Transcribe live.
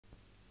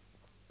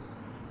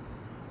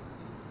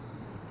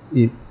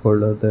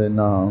இப்பொழுது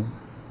நாம்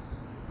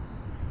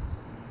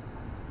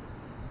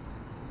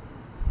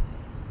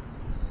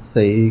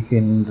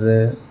செய்கின்ற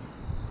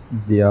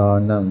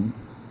தியானம்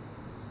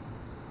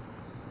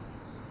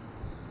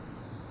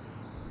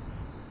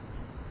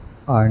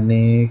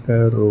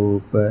அநேக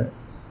ரூப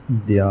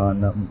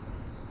தியானம்.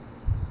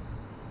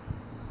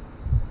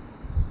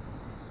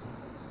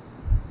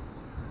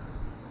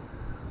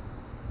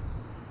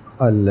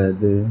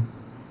 அல்லது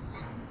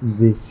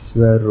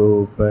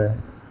விஸ்வரூப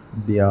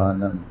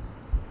தியானம்.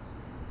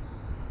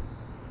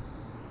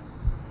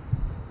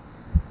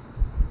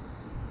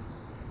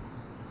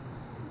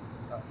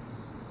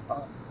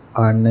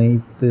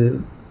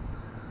 அனைத்து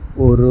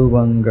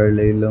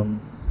உருவங்களிலும்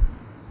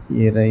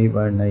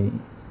இறைவனை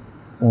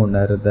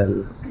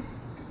உணர்தல்.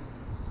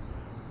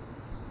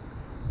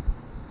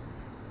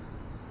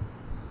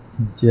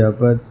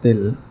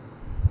 ஜபத்தில்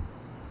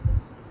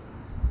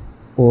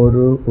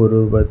ஒரு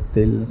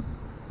உருவத்தில்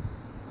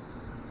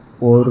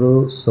ஒரு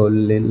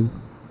சொல்லில்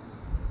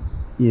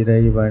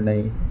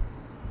இறைவனை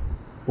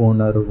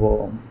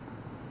உணர்வோம்.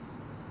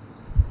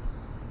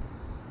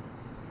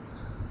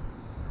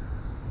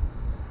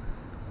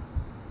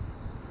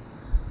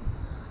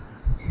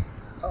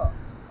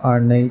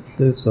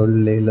 அனைத்து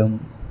சொல்லிலும்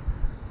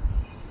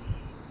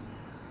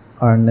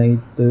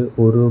அனைத்து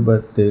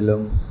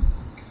உருவத்திலும்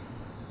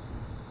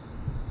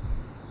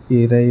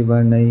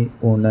இறைவனை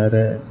உணர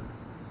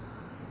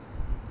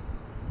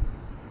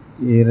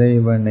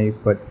இறைவனை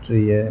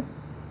பற்றிய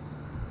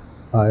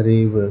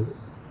அறிவு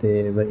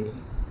தேவை.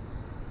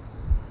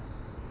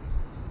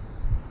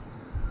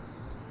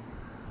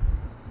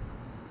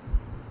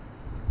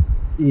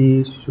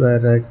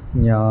 ஈஸ்வர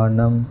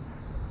ஞானம்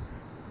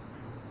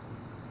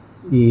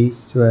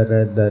ஈஸ்வர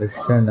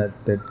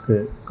தர்சனத்திற்கு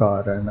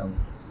காரணம்.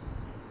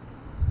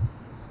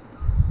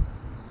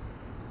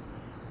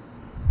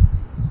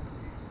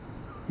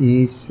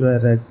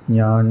 ஈஸ்வர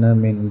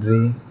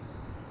ஞானமின்றி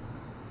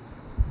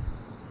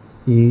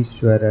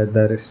ஈஸ்வர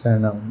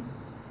தர்சனம்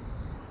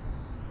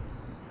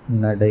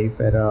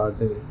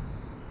நடைபெறாது.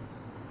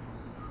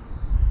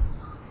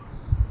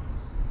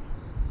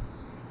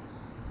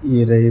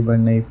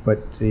 இறைவனை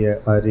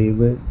பற்றிய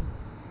அறிவு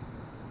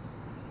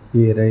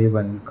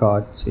இறைவன்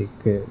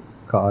காட்சிக்கு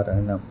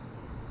காரணம்.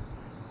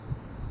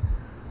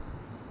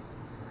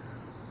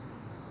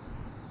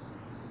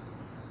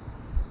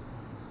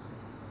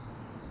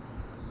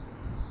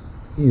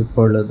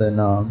 இப்பொழுது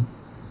நாம்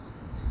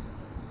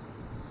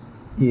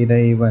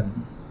இறைவன்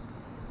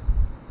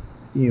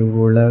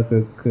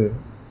இவ்வுலகுக்கு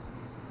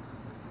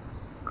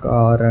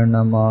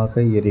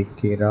காரணமாக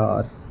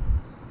இருக்கிறார்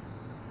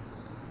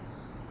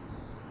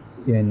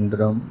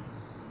என்றும்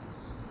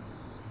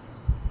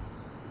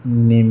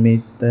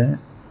நிமித்த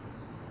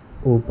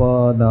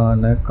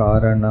உபாதான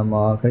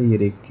காரணமாக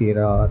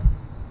இருக்கிறார்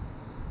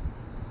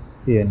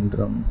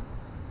என்றும்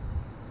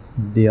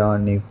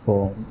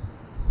தியானிப்போம்.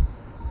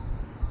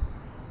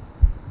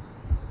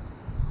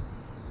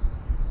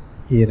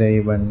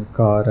 இறைவன்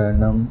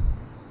காரணம்,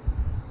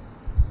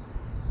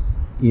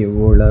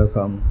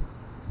 இவ்வுலகம்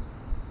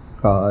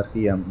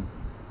காரியம்.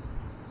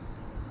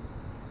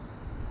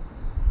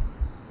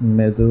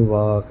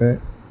 மெதுவாக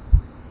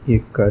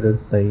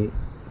இக்கருத்தை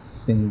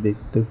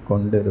சிந்தித்துக்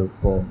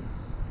கொண்டிருப்போம்.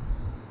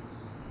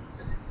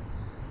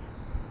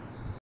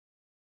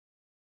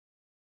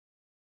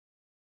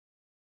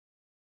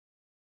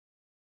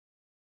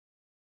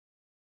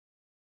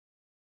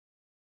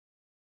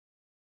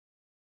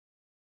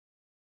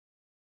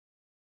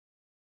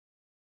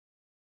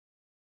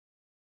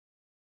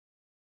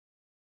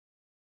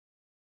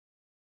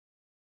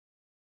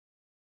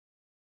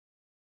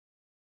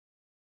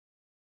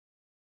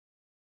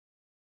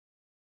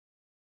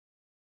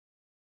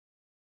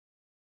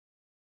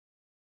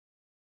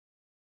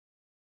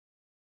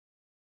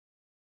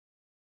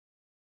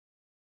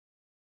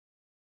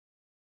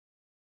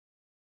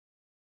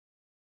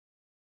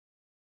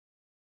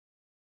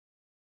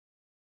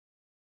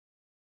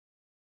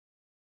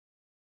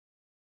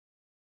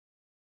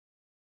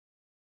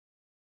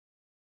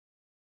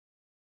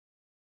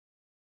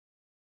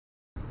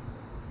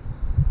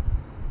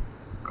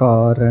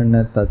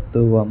 காரண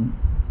தத்துவம்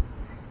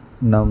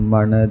நம்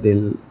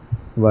மனதில்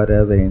வர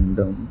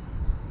வேண்டும்.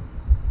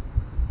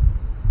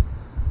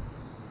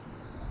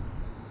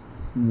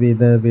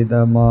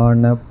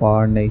 விதவிதமான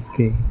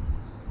பானைக்கு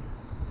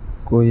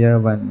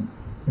குயவன்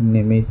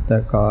நிமித்த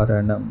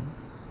காரணம்,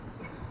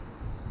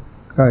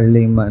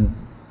 களிமண்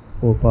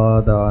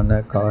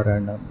உபாதான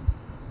காரணம்.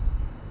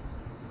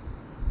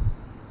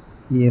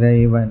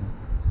 இறைவன்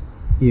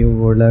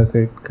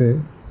இவ்வுலகிற்கு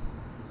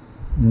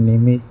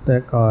நிமித்த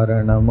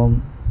காரணமும்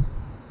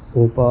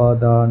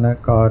உபாதான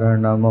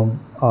காரணமும்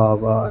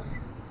ஆவார்.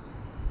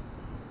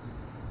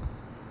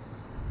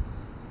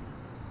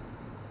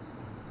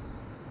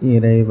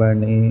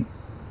 இறைவனே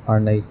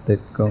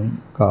அனைத்திற்கும்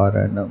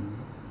காரணம்.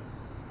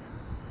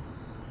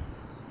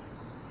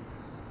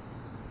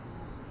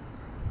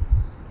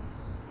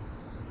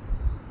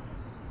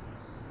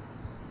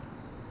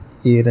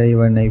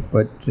 இறைவனை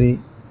பற்றி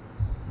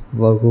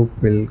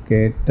வகுப்பில்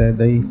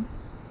கேட்டதை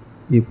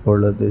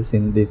இப்பொழுது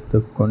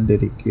சிந்தித்துக்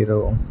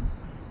கொண்டிருக்கிறோம்.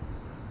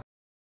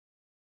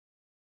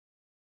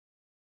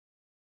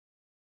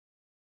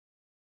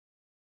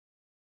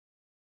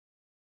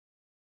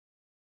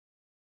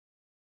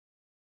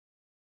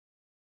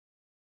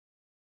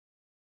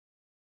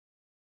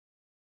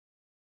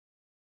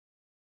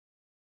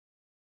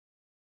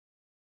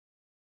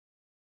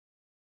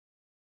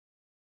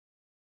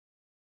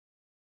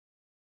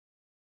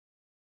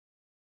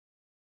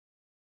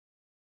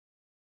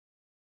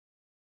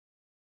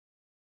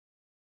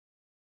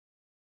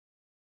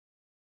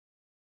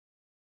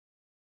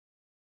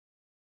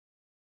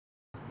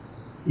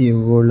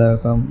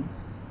 இவ்வுலகம்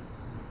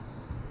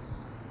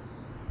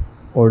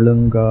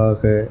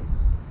ஒழுங்காக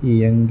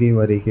இயங்கி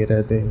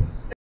வருகிறது.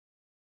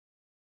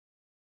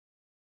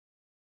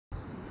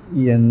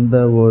 எந்த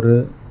ஒரு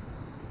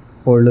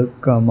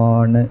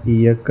ஒழுக்கமான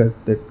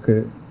இயக்கத்திற்கு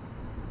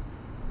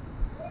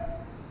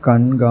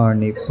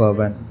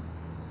கண்காணிப்பவன்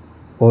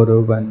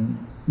ஒருவன்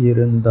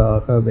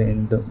இருந்தாக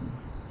வேண்டும்.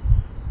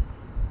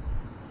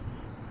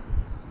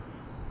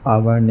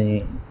 அவனே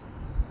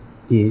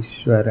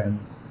ஈஸ்வரன்.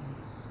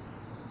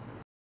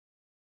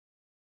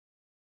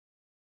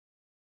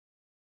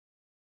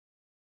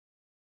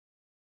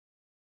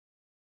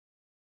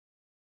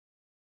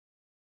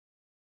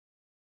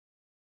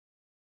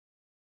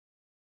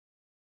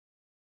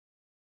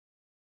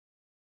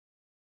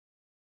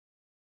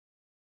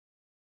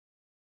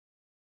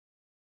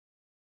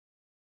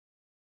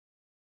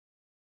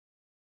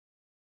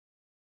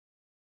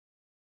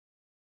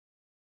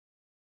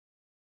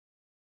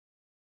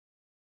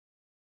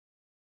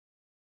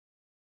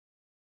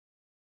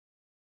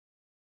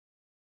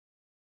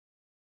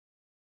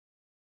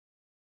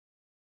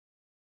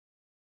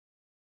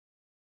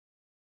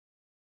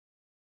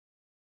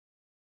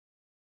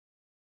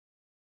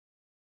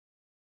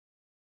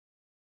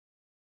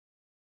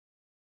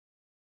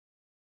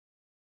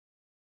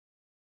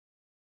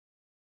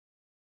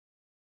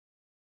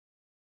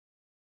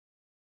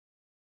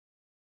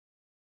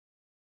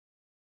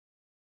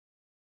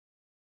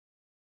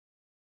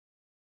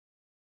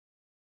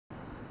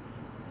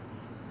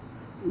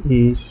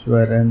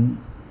 ஈஸ்வரன்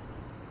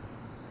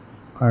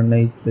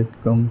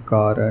அனைத்திற்கும்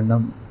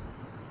காரணம்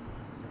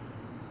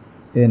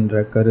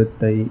என்ற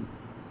கருத்தை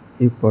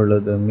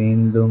இப்பொழுது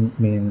மீண்டும்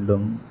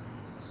மீண்டும்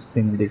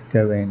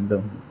சிந்திக்க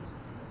வேண்டும்.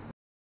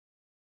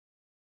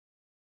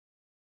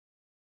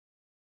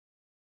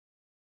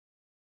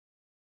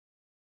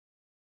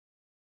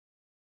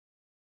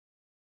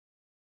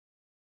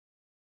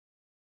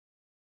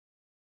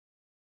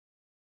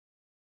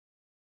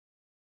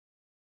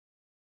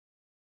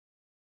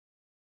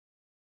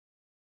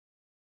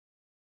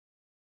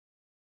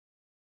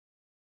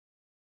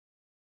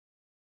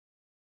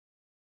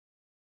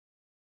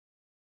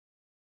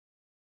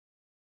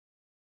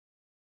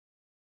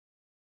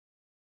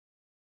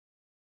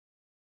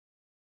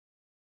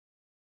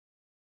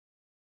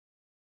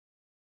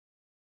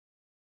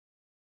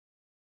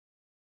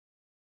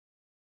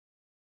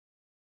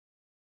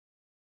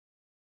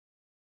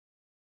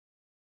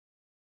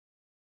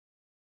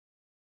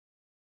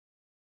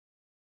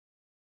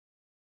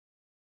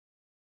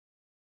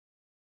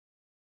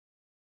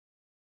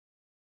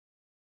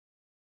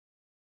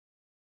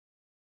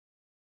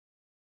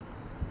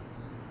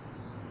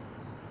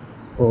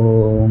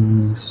 ஓம்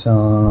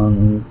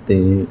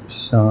சாந்தி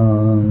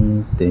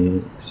சாந்தி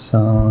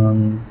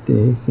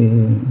சாந்தி.